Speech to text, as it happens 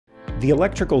The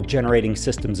Electrical Generating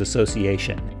Systems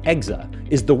Association,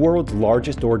 EGSA, is the world's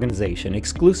largest organization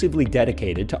exclusively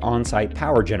dedicated to on-site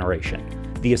power generation.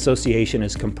 The association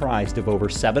is comprised of over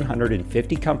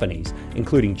 750 companies,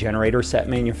 including generator set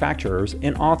manufacturers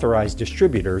and authorized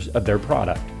distributors of their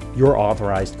product. Your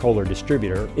authorized Kohler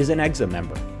distributor is an EGSA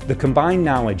member. The combined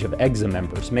knowledge of EGSA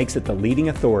members makes it the leading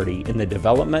authority in the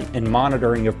development and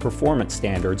monitoring of performance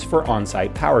standards for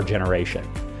on-site power generation.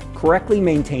 Correctly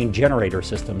maintained generator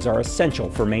systems are essential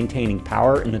for maintaining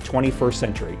power in the 21st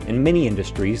century in many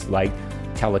industries like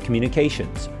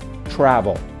telecommunications,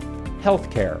 travel,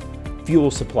 healthcare, fuel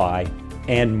supply,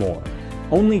 and more.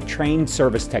 Only trained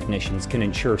service technicians can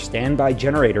ensure standby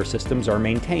generator systems are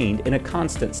maintained in a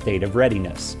constant state of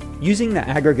readiness. Using the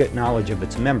aggregate knowledge of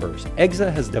its members,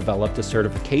 EGSA has developed a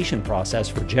certification process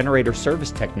for generator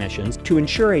service technicians to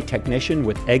ensure a technician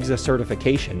with EGSA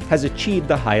certification has achieved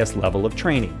the highest level of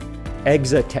training.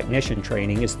 EGSA technician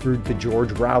training is through the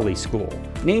George Rowley School,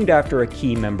 named after a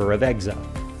key member of EGSA.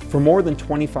 For more than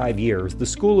 25 years, the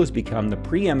school has become the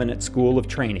preeminent school of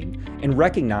training and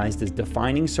recognized as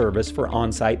defining service for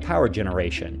on-site power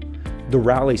generation. The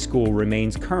Rowley School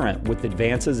remains current with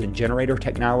advances in generator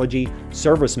technology,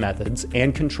 service methods,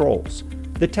 and controls.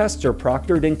 The tests are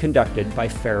proctored and conducted by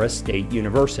Ferris State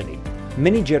University.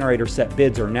 Many generator set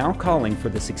bids are now calling for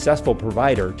the successful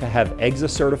provider to have EGSA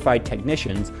certified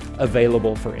technicians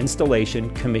available for installation,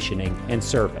 commissioning, and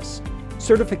service.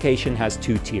 Certification has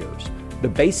two tiers: the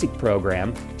basic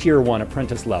program, Tier 1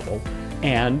 apprentice level,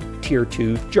 and Tier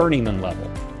 2 journeyman level.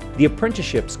 The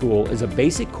Apprenticeship School is a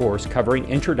basic course covering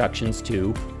introductions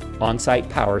to on-site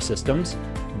power systems,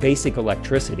 basic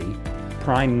electricity,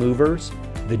 prime movers,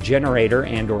 the generator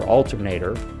and/or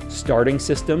alternator, starting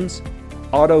systems,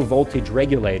 auto voltage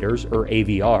regulators or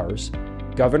AVRs,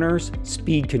 governors,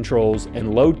 speed controls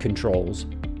and load controls,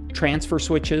 transfer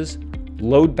switches,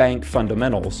 load bank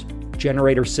fundamentals,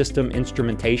 generator system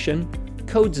instrumentation,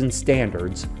 codes and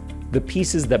standards, the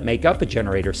pieces that make up a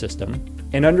generator system,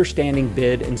 and understanding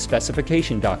bid and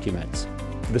specification documents.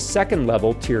 The second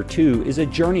level, Tier 2, is a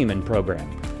journeyman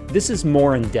program. This is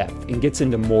more in depth and gets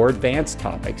into more advanced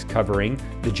topics covering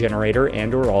the generator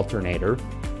and/or alternator,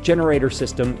 generator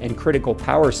system and critical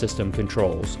power system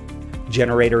controls,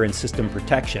 generator and system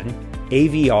protection,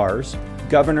 AVRs,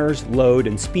 governors, load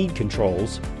and speed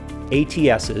controls,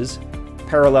 ATSs,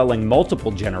 paralleling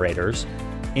multiple generators,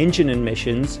 engine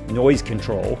emissions, noise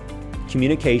control,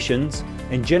 communications,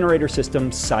 and generator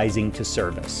system sizing to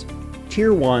service.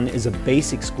 Tier 1 is a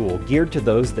basic school geared to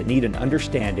those that need an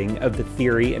understanding of the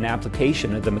theory and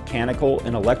application of the mechanical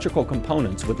and electrical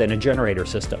components within a generator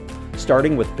system,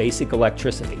 starting with basic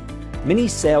electricity. Many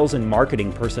sales and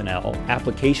marketing personnel,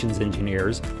 applications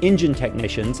engineers, engine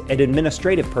technicians, and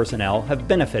administrative personnel have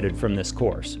benefited from this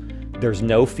course. There's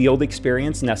no field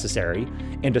experience necessary,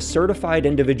 and a certified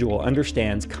individual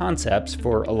understands concepts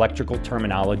for electrical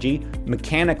terminology,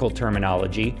 mechanical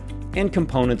terminology, and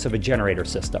components of a generator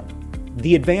system.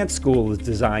 The advanced school is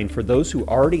designed for those who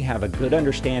already have a good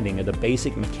understanding of the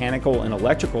basic mechanical and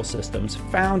electrical systems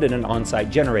found in an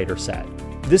on-site generator set.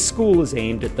 This school is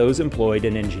aimed at those employed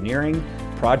in engineering,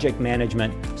 project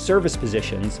management, service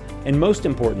positions, and most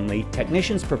importantly,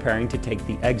 technicians preparing to take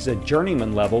the EGSA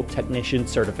Journeyman Level Technician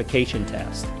Certification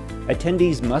Test.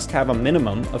 Attendees must have a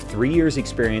minimum of 3 years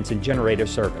experience in generator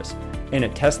service, and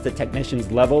it tests the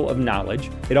technician's level of knowledge.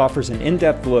 It offers an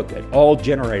in-depth look at all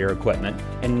generator equipment,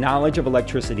 and knowledge of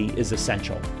electricity is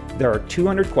essential. There are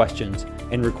 200 questions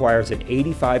and requires an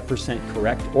 85%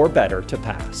 correct or better to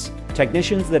pass.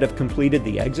 Technicians that have completed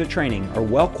the EGSA training are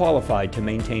well qualified to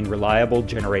maintain reliable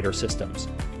generator systems.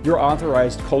 Your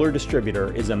authorized Kohler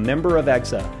distributor is a member of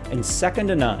EGSA and second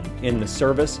to none in the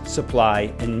service,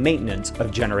 supply, and maintenance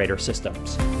of generator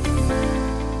systems.